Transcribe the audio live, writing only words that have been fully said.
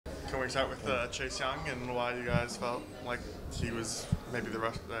Can we start with Chase Young and why you guys felt like he was maybe the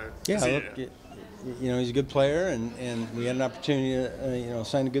rest? He's a good player, and we had an opportunity to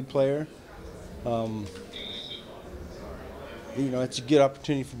sign a good player. It's a good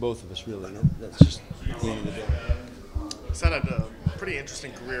opportunity for both of us, really. That's just the end of the day. He's had a pretty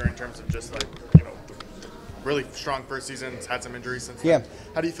interesting career in terms of just the really strong first season. He's had some injuries since then.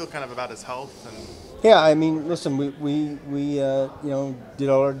 How do you feel kind of about his health? Yeah, I mean, listen, we did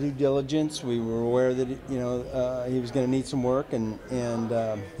all our due diligence. We were aware that he was going to need some work, and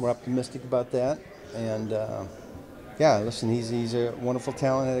we're optimistic about that. And listen, he's a wonderful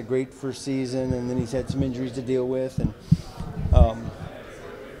talent. Had a great first season, and then he's had some injuries to deal with, and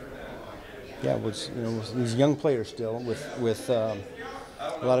he's a young player still with a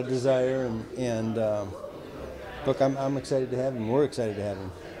lot of desire, and look, I'm excited to have him. We're excited to have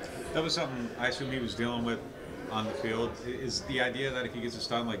him. That was something I assume he was dealing with on the field. Is the idea that if he gets a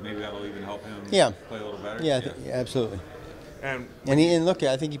stun, like maybe that'll even help him play a little better? Yeah, absolutely. And look,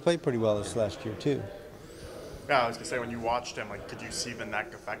 I think he played pretty well this last year too. Yeah, I was gonna say, when you watched him, could you see the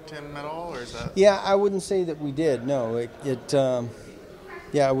neck affect him at all, or is that? Yeah, I wouldn't say that we did. No, I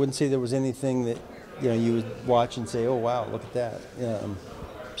wouldn't say there was anything that you would watch and say, oh wow, look at that.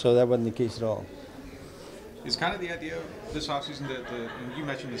 So that wasn't the case at all. Is kind of the idea of this offseason and you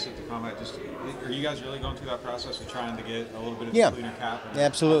mentioned this at the combat, are you guys really going through that process of trying to get a little bit of a cleaner cap? And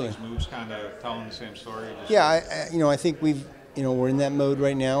absolutely. All these moves kind of telling the same story? I think we're in that mode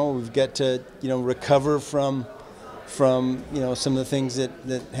right now. We've got to, recover from some of the things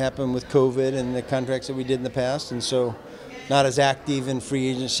that happened with COVID and the contracts that we did in the past. And so not as active in free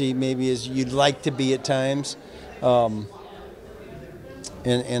agency maybe as you'd like to be at times.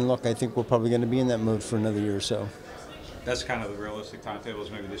 And look, I think we're probably going to be in that mode for another year or so. That's kind of the realistic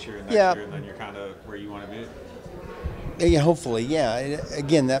timetables, maybe this year and next year, and then you're kind of where you want to be? Yeah, hopefully, yeah.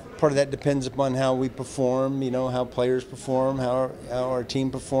 Again, that part of that depends upon how we perform, how players perform, how our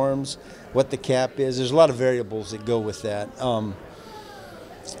team performs, what the cap is. There's a lot of variables that go with that.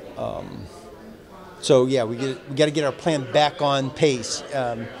 So yeah, we got to get our plan back on pace,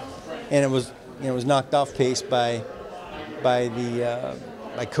 and it was knocked off pace by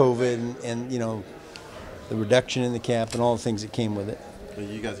COVID and the reduction in the cap and all the things that came with it.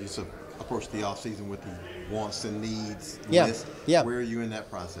 You guys used to approach the off season with the wants and needs list. Yeah. Where are you in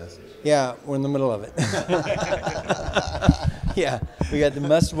that process? Yeah, we're in the middle of it. Yeah, we got the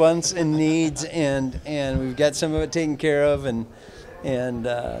must wants and needs, and we've got some of it taken care of, and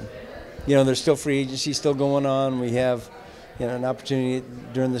there's still free agency still going on. We have an opportunity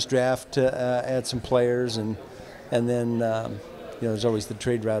during this draft to add some players, and then there's always the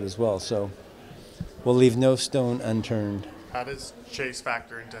trade route as well. So we'll leave no stone unturned. How does Chase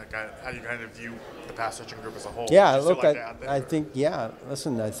factor into how you kind of view the pass rushing group as a whole? Yeah, look, I think that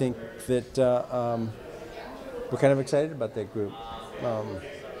we're kind of excited about that group.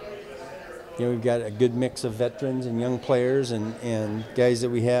 We've got a good mix of veterans and young players and guys that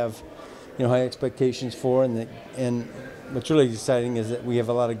we have high expectations for, and what's really exciting is that we have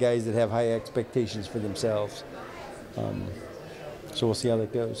a lot of guys that have high expectations for themselves. So we'll see how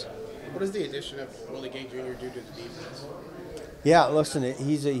that goes. What does the addition of Willie Gay Jr. do to the defense? Yeah, listen,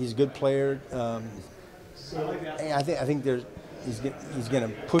 he's a good player. I think he's going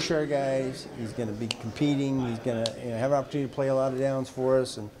to push our guys. He's going to be competing. He's going to have an opportunity to play a lot of downs for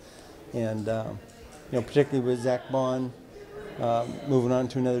us, and particularly with Zach Bond moving on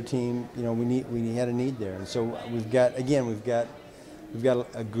to another team. We had a need there, and so we've got a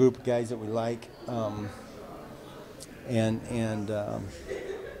group of guys that we like.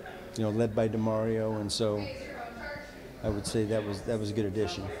 Led by DeMario, and so I would say that was a good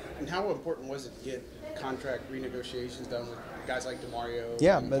addition. And how important was it to get contract renegotiations done with guys like DeMario?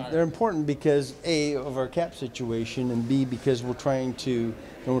 Yeah, but they're important because A, of our cap situation, and B, because we're trying to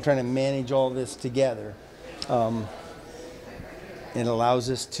manage all this together. It allows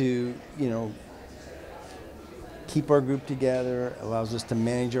us to keep our group together. Allows us to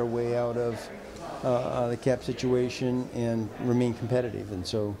manage our way out of the cap situation and remain competitive, and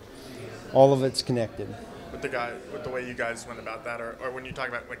so all of it's connected. With the way you guys went about that, or when you talk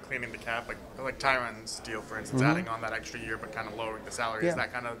about cleaning the cap, like Tyron's deal, for instance, adding on that extra year but kind of lowering the salary, is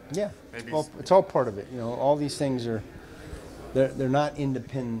that kind of maybe? Well, it's all part of it. All these things they're not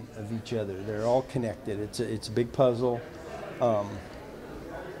independent of each other. They're all connected. It's a big puzzle, and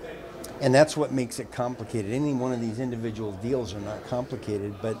that's what makes it complicated. Any one of these individual deals are not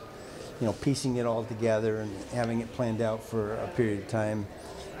complicated, but piecing it all together and having it planned out for a period of time,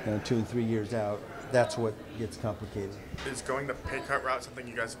 2 and 3 years out, that's what gets complicated. Is going the pay cut route something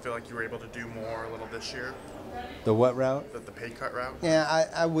you guys feel like you were able to do more a little this year? The what route? The pay cut route? Yeah,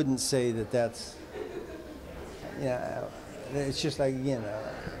 I wouldn't say that that's. Yeah, it's just like, again,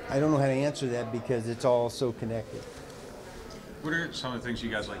 I don't know how to answer that because it's all so connected. What are some of the things you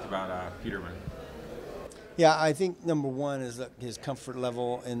guys liked about Peterman? Yeah, I think number one is his comfort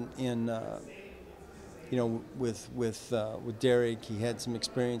level in with Derek. He had some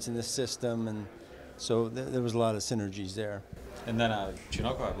experience in this system, and so there was a lot of synergies there. And then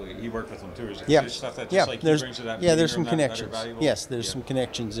Chinoco, I believe, he worked with him too. Is Yeah, there stuff that just yeah. like he brings to that There's meeting some room that are connections. valuable? Yes, there's some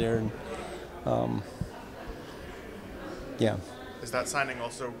connections there, and yeah. Is that signing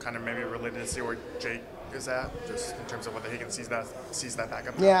also kind of maybe related to see where Jake is at, just in terms of whether he can seize that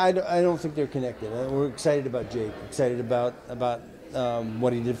backup? Yeah, I don't think they're connected. We're excited about Jake. Excited about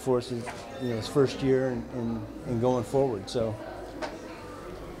what he did for us, his first year and going forward. So.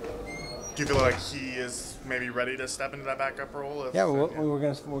 Do you feel like he is maybe ready to step into that backup role? Yeah, we're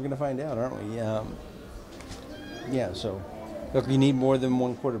gonna find out, aren't we? Yeah. So, look, you need more than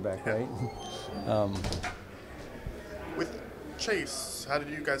one quarterback, right? With Chase, how did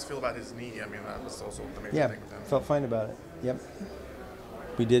you guys feel about his knee? I mean, that was also the major thing with him. Felt fine about it. Yep.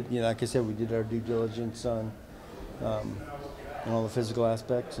 We did, like I said, we did our due diligence on all the physical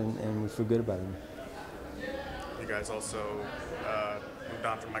aspects, and we feel good about him. You guys also moved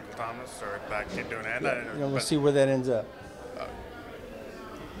on from Michael Thomas, or that came to an end? Yeah. We'll see where that ends up.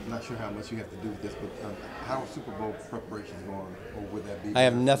 I'm not sure how much you have to do with this, but how are Super Bowl preparations going, or would that be? I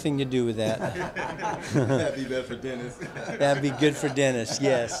have nothing to do with that. That'd be better for Dennis. That'd be good for Dennis,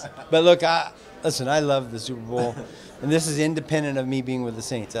 yes. But look, listen, I love the Super Bowl, and this is independent of me being with the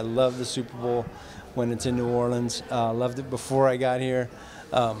Saints. I love the Super Bowl when it's in New Orleans. Loved it before I got here.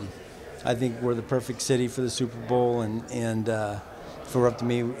 I think we're the perfect city for the Super Bowl, and if it were up to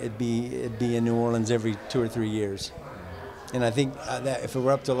me, it'd be in New Orleans every 2 or 3 years. And I think that if it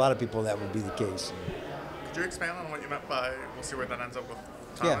were up to a lot of people, that would be the case. Could you expand on what you meant by we'll see where that ends up with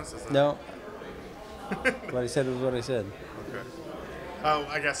Thomas? Yeah. No. What I said was what I said. Okay. Oh,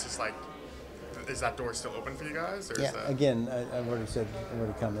 I guess it's like, is that door still open for you guys? Or Yeah. is that... Again, I've already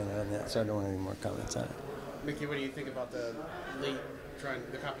commented on that, so I don't want any more comments on it. Mickey, what do you think about the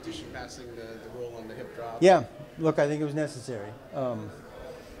competition passing the roll on the hip drop? Yeah. Look, I think it was necessary.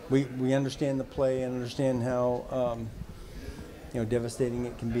 We understand the play and understand how devastating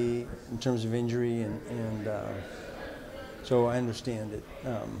it can be in terms of injury, and so I understand it.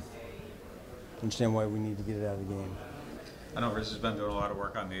 Understand why we need to get it out of the game. I know Riz has been doing a lot of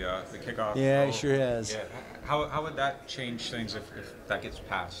work on the kickoff. Yeah, he sure has. Yeah. How would that change things if that gets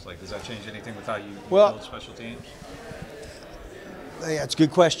passed? Like, does that change anything with how you Well, build special teams? Yeah, it's a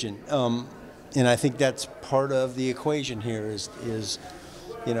good question, and I think that's part of the equation here. Is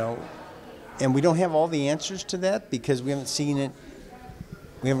and we don't have all the answers to that because we haven't seen it.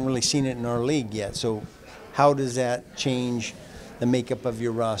 We haven't really seen it in our league yet. So, how does that change the makeup of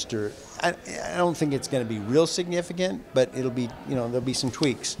your roster? I don't think it's going to be real significant, but it'll be, there'll be some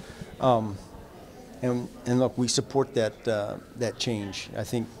tweaks. And look, we support that change. I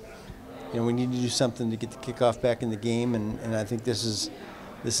think, we need to do something to get the kickoff back in the game, and I think this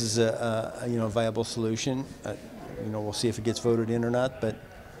is a viable solution. We'll see if it gets voted in or not, but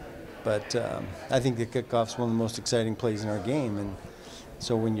I think the kickoff's one of the most exciting plays in our game, and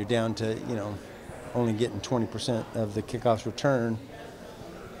so when you're down to only getting 20% of the kickoff's return,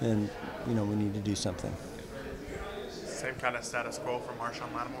 then we need to do something. Same kind of status quo for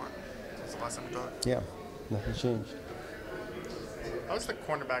Marshawn Lattimore since the last time we talked? Yeah, nothing changed. How is the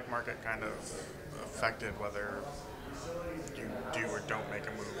cornerback market kind of affected whether you do or don't make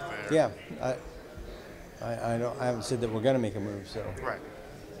a move there? Yeah, I haven't said that we're going to make a move, so Right.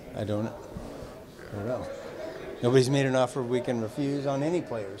 I don't know. Nobody's made an offer we can refuse on any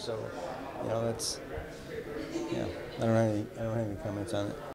player, so that's I don't have any comments on it.